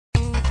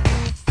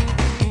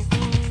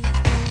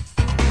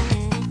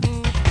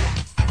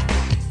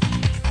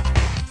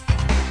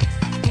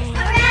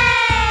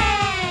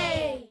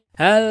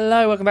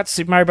Hello, welcome back to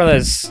Super Mario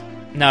Brothers.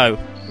 No.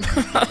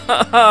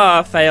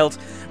 Failed.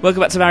 Welcome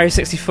back to Mario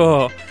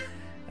 64.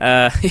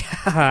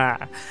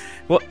 Yeah.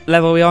 What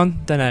level are we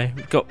on? Don't know.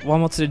 We've got one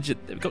more to do.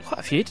 We've got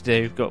quite a few to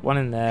do. We've got one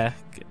in there,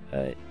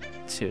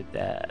 two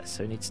there.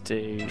 So we need to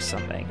do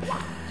something.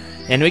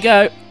 In we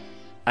go.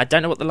 I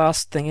don't know what the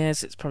last thing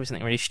is. It's probably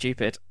something really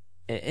stupid.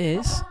 It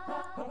is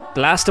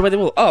blast away the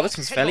wall. Oh, this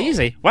one's fairly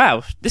easy.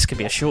 Wow, this could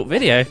be a short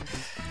video.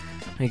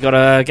 We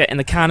gotta get in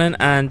the cannon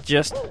and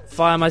just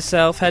fire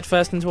myself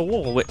headfirst into a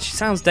wall, which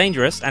sounds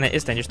dangerous, and it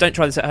is dangerous. Don't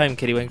try this at home,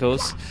 kiddie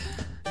winkles,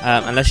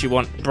 unless you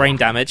want brain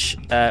damage,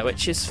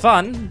 which is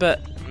fun,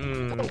 but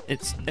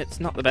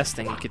it's not the best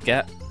thing you could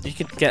get. You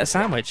could get a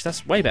sandwich.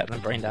 That's way better than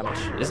brain damage,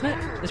 isn't it?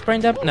 Is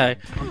brain damage? No.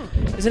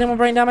 Is anyone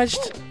brain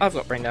damaged? I've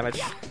got brain damage.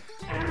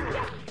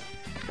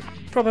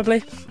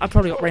 Probably. I've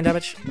probably got brain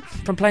damage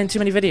from playing too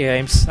many video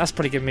games. That's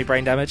probably giving me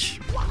brain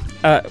damage.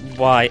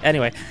 Why?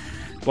 Anyway.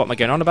 What am I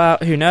going on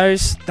about? Who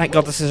knows? Thank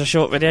God this is a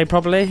short video,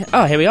 probably.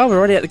 Oh, here we are. We're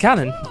already at the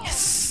cannon.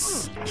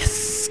 Yes!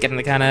 Yes! Get in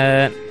the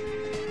cannon.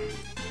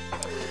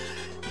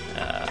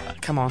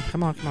 Come on,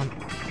 come on, come on.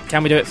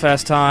 Can we do it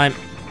first time?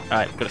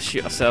 Alright, we've got to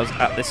shoot ourselves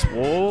at this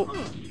wall.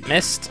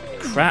 Missed.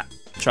 Crap.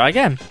 Try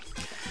again.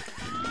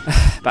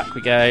 Back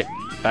we go.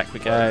 Back we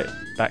go.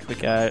 Back we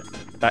go.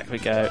 Back we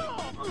go.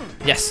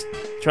 Yes!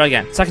 Try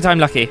again. Second time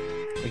lucky.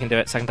 We can do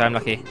it. Second time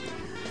lucky.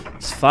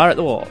 Just fire at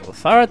the wall.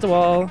 Fire at the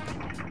wall.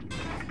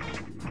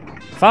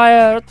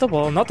 Fire at the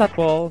wall, not that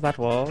wall, that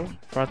wall,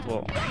 fire at the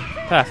wall.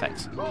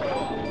 Perfect.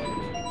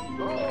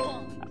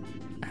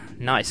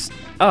 Nice.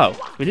 Oh,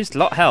 we lose a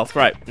lot of health.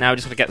 Right, now we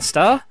just got to get the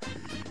star.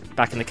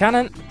 Back in the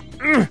cannon.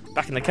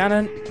 Back in the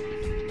cannon.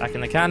 Back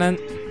in the cannon.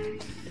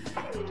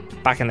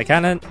 Back in the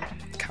cannon.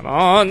 Come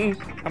on.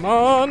 Come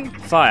on.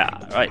 Fire.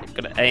 Right,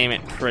 got to aim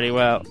it pretty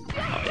well.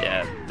 Oh,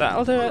 yeah.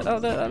 That'll do it.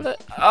 That'll do it. That'll do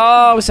it.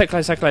 Oh, we're so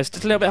close, so close.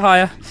 Just a little bit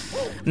higher.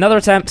 Another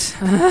attempt.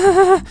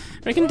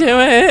 We can do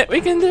it.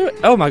 We can do it.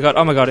 Oh my god.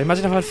 Oh my god.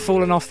 Imagine if I'd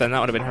fallen off then. That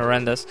would have been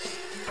horrendous.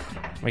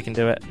 We can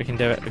do it. We can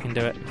do it. We can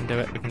do it. We can do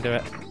it. We can do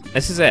it.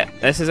 This is it.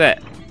 This is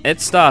it.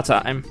 It's start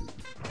time.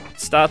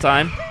 Start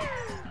time.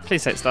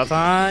 Please say it's start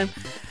time.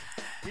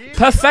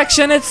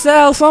 Perfection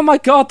itself. Oh my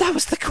god. That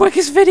was the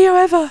quickest video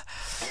ever.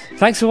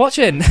 Thanks for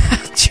watching.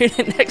 Tune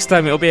in next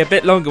time. It'll be a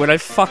bit longer when I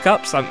fuck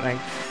up something.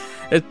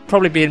 It'd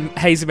probably be in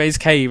Hazy Maze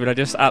Cave and I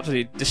just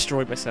absolutely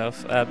destroyed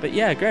myself. But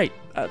yeah, great.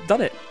 I've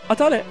done it. I've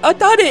done it. I've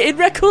done it in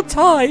record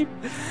time.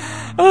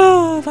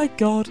 Oh, thank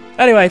God.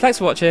 Anyway, thanks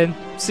for watching.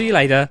 See you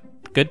later.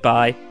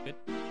 Goodbye.